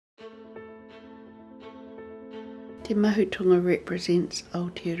Te Māhutonga represents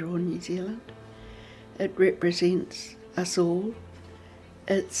Aotearoa, New Zealand. It represents us all.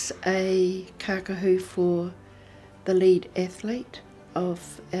 It's a kākahu for the lead athlete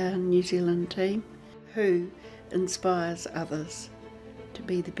of our New Zealand team, who inspires others to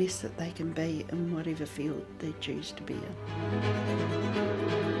be the best that they can be in whatever field they choose to be in.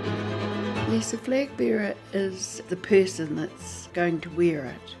 Yes, the flag bearer is the person that's going to wear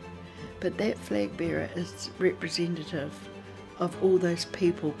it, but that flag bearer is representative of all those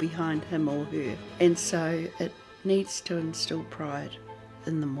people behind him or her, and so it needs to instill pride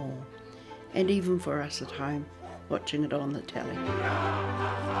in them all, and even for us at home watching it on the telly.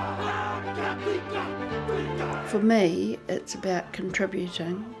 For me, it's about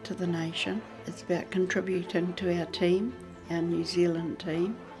contributing to the nation. It's about contributing to our team, our New Zealand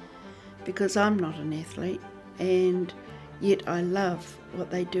team, because I'm not an athlete, and yet I love what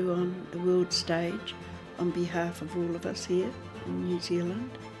they do on the world stage on behalf of all of us here in New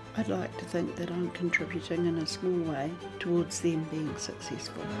Zealand. I'd like to think that I'm contributing in a small way towards them being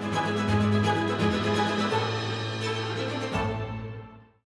successful.